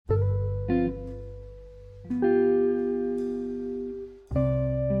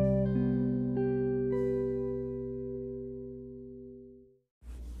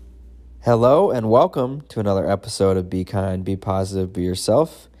Hello and welcome to another episode of Be Kind, Be Positive, Be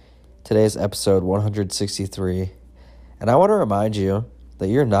Yourself. Today's episode 163, and I want to remind you that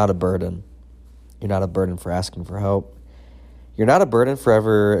you're not a burden. You're not a burden for asking for help. You're not a burden for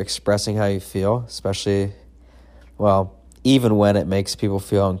ever expressing how you feel, especially, even when it makes people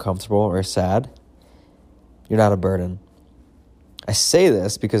feel uncomfortable or sad. You're not a burden. I say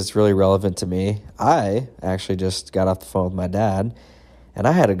this because it's really relevant to me. I actually just got off the phone with my dad, and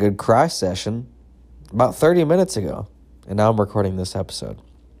I had a good cry session about 30 minutes ago, and now I'm recording this episode.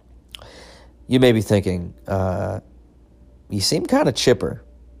 You may be thinking, you seem kind of chipper.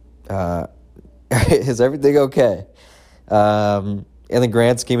 Is everything okay? In the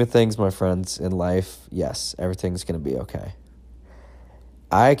grand scheme of things, my friends, in life, yes, everything's going to be okay.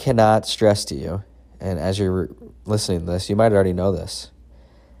 I cannot stress to you, and as you're listening to this, you might already know this.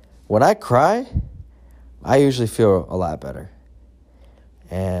 When I cry, I usually feel a lot better.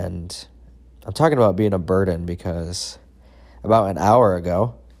 And I'm talking about being a burden because about an hour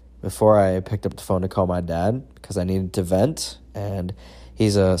ago, before I picked up the phone to call my dad, because I needed to vent, and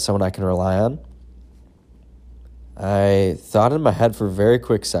he's someone I can rely on, I thought in my head for a very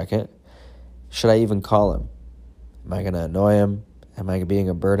quick second, should I even call him? Am I going to annoy him? Am I being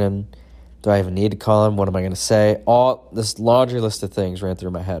a burden? Do I even need to call him? What am I going to say? All this laundry list of things ran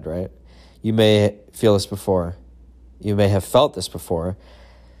through my head, right? You may feel this before. You may have felt this before.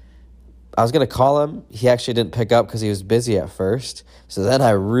 I was going to call him. He actually didn't pick up because he was busy at first. So then I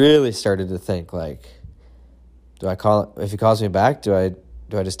really started to think, do I call him? If he calls me back, do I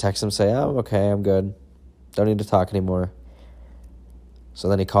just text him and say, oh, I'm okay, I'm good. Don't need to talk anymore. So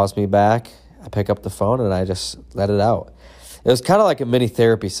then he calls me back. I pick up the phone and I just let it out. It was kind of like a mini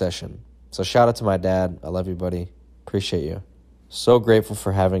therapy session. So shout out to my dad. I love you, buddy. Appreciate you. So grateful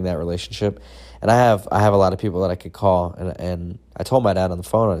for having that relationship. And I have a lot of people that I could call. And I told my dad on the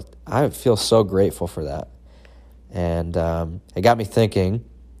phone, I feel so grateful for that. And it got me thinking,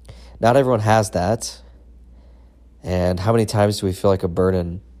 not everyone has that. And how many times do we feel like a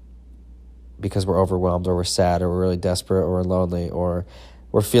burden because we're overwhelmed or we're sad or we're really desperate or we're lonely or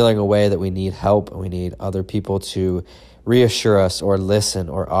we're feeling a way that we need help and we need other people to reassure us or listen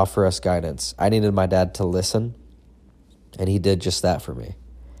or offer us guidance. I needed my dad to listen, and he did just that for me.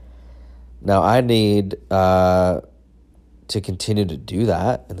 Now, I need to continue to do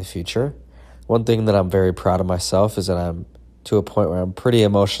that in the future. One thing that I'm very proud of myself is that I'm to a point where I'm pretty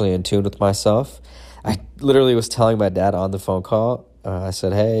emotionally in tune with myself. I literally was telling my dad on the phone call, I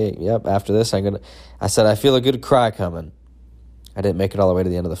said, hey, after this, I said, I feel a good cry coming. I didn't make it all the way to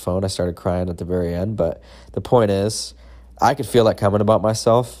the end of the phone. I started crying at the very end. But the point is, I could feel that coming about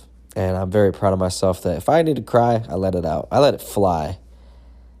myself. And I'm very proud of myself that if I need to cry, I let it out. I let it fly.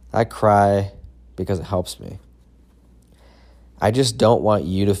 I cry because it helps me. I just don't want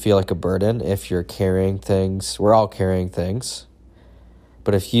you to feel like a burden if you're carrying things. We're all carrying things.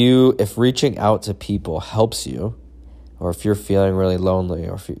 But if reaching out to people helps you, or if you're feeling really lonely,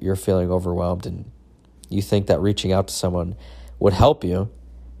 or if you're feeling overwhelmed and you think that reaching out to someone would help you,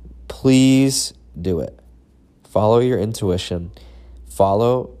 please do it. Follow your intuition.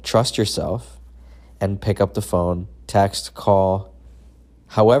 Trust yourself, and pick up the phone, text, call,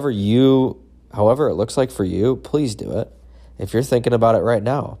 however it looks like for you, please do it. If you're thinking about it right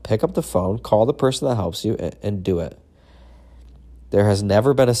now, pick up the phone, call the person that helps you, and do it. There has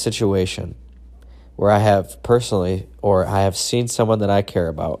never been a situation where I have personally, or I have seen someone that I care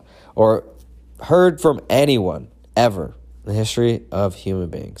about, or heard from anyone ever in the history of human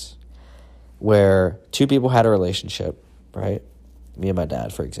beings, where two people had a relationship, right? Me and my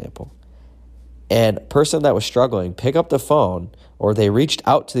dad, for example. And a person that was struggling pick up the phone, or they reached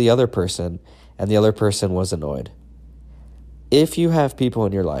out to the other person, and the other person was annoyed. If you have people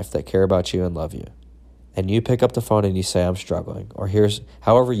in your life that care about you and love you, and you pick up the phone and you say, I'm struggling, or here's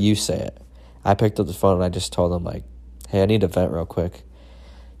however you say it. I picked up the phone and I just told them, hey, I need to vent real quick.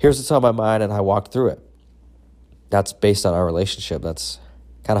 Here's what's on my mind, and I walked through it. That's based on our relationship. That's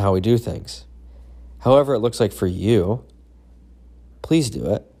kind of how we do things. However it looks like for you, please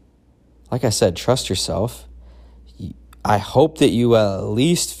do it. Like I said, trust yourself. I hope that you at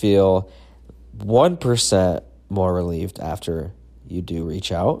least feel 1% more relieved after you do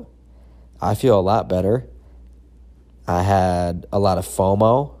reach out. I feel a lot better. I had a lot of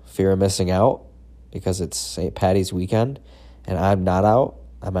FOMO, fear of missing out, because it's St. Patty's weekend, and I'm not out.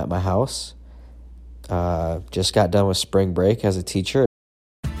 I'm at my house. Just got done with spring break as a teacher.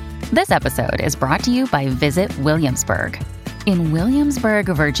 This episode is brought to you by Visit Williamsburg. In Williamsburg,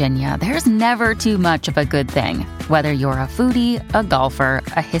 Virginia, there's never too much of a good thing. Whether you're a foodie, a golfer,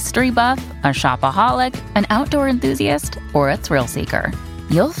 a history buff, a shopaholic, an outdoor enthusiast, or a thrill seeker,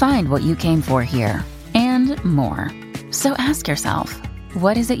 You'll find what you came for here and more. So ask yourself,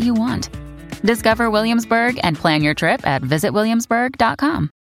 what is it you want? Discover Williamsburg and plan your trip at visitwilliamsburg.com.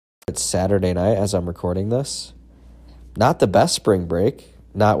 It's Saturday night as I'm recording this. Not the best spring break,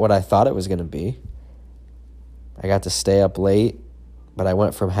 not what I thought it was going to be. I got to stay up late, but I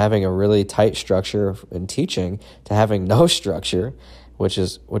went from having a really tight structure in teaching to having no structure, which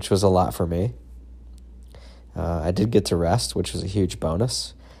was a lot for me. I did get to rest, which was a huge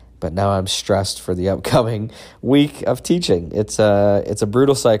bonus, but now I'm stressed for the upcoming week of teaching. It's a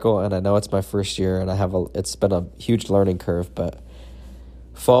brutal cycle, and I know it's my first year, and it's been a huge learning curve, but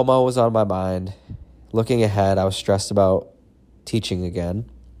FOMO was on my mind. Looking ahead, I was stressed about teaching again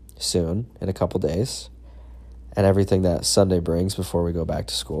soon in a couple days and everything that Sunday brings before we go back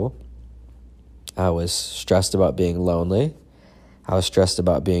to school. I was stressed about being lonely. I was stressed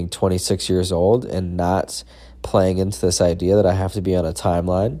about being 26 years old and not playing into this idea that I have to be on a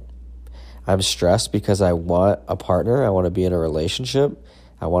timeline. I'm stressed because I want a partner. I want to be in a relationship.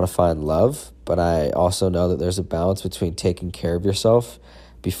 I want to find love, but I also know that there's a balance between taking care of yourself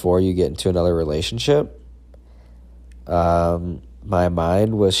before you get into another relationship. My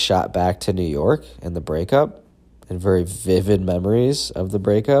mind was shot back to New York and the breakup, and very vivid memories of the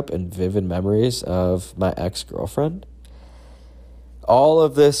breakup and vivid memories of my ex-girlfriend. All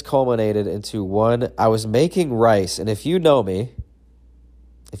of this culminated into one. I was making rice, and if you know me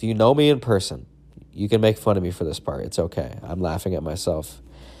in person, you can make fun of me for this part. It's okay. I'm laughing at myself.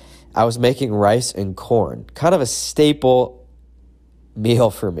 I was making rice and corn, kind of a staple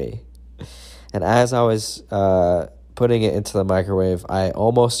meal for me. And as I was putting it into the microwave, I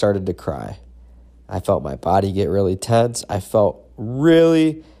almost started to cry. I felt my body get really tense. I felt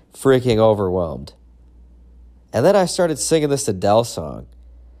really freaking overwhelmed. And then I started singing this Adele song.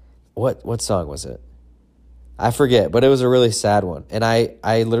 What song was it? I forget, but it was a really sad one. And I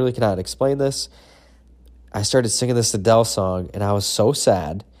literally cannot explain this. I started singing this Adele song, and I was so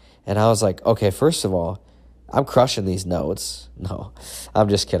sad. And I was like, okay, first of all, I'm crushing these notes. No, I'm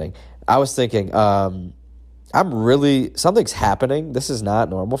just kidding. I was thinking, something's happening. This is not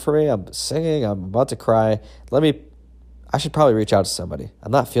normal for me. I'm singing. I'm about to cry. I should probably reach out to somebody.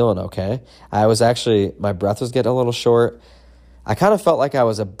 I'm not feeling okay. My breath was getting a little short. I kind of felt like I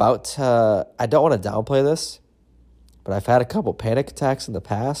was about to, I don't want to downplay this, but I've had a couple panic attacks in the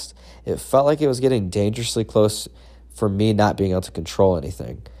past. It felt like it was getting dangerously close for me not being able to control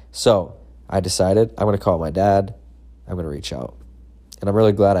anything. So I decided I'm going to call my dad. I'm going to reach out. And I'm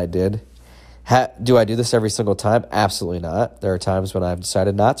really glad I did. Do I do this every single time? Absolutely not. There are times when I've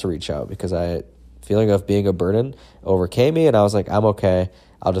decided not to reach out because feeling of being a burden overcame me, and I was like, I'm okay.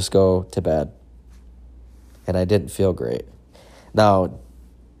 I'll just go to bed. And I didn't feel great. Now,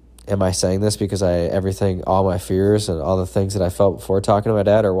 am I saying this because all my fears and all the things that I felt before talking to my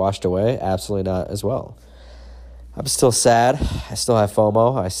dad are washed away? Absolutely not as well. I'm still sad. I still have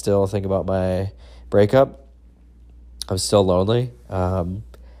FOMO. I still think about my breakup. I'm still lonely.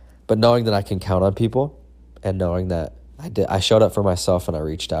 But knowing that I can count on people and knowing that I showed up for myself and I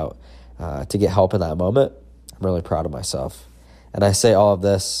reached out to get help in that moment, I'm really proud of myself. And I say all of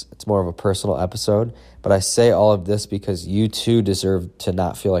this, it's more of a personal episode, but I say all of this because you too deserve to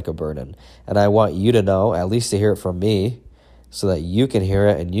not feel like a burden. And I want you to know, at least to hear it from me, so that you can hear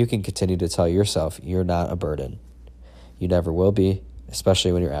it and you can continue to tell yourself you're not a burden. You never will be,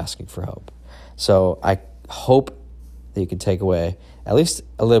 especially when you're asking for help. So I hope that you can take away at least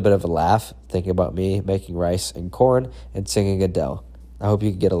a little bit of a laugh thinking about me making rice and corn and singing Adele. I hope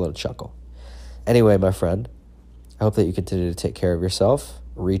you can get a little chuckle. Anyway, my friend, I hope that you continue to take care of yourself,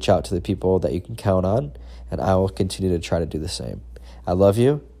 reach out to the people that you can count on, and I will continue to try to do the same. I love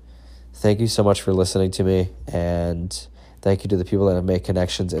you. Thank you so much for listening to me, and thank you to the people that have made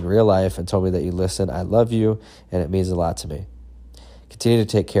connections in real life and told me that you listen. I love you, and it means a lot to me. Continue to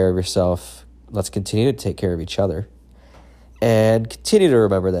take care of yourself. Let's continue to take care of each other. And continue to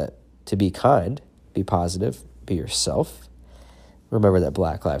remember that to be kind, be positive, be yourself. Remember that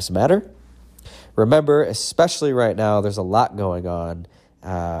Black Lives Matter. Remember, especially right now, there's a lot going on.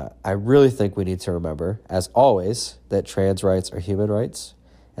 I really think we need to remember, as always, that trans rights are human rights,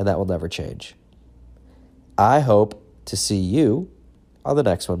 and that will never change. I hope to see you on the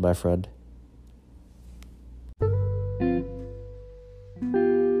next one, my friend.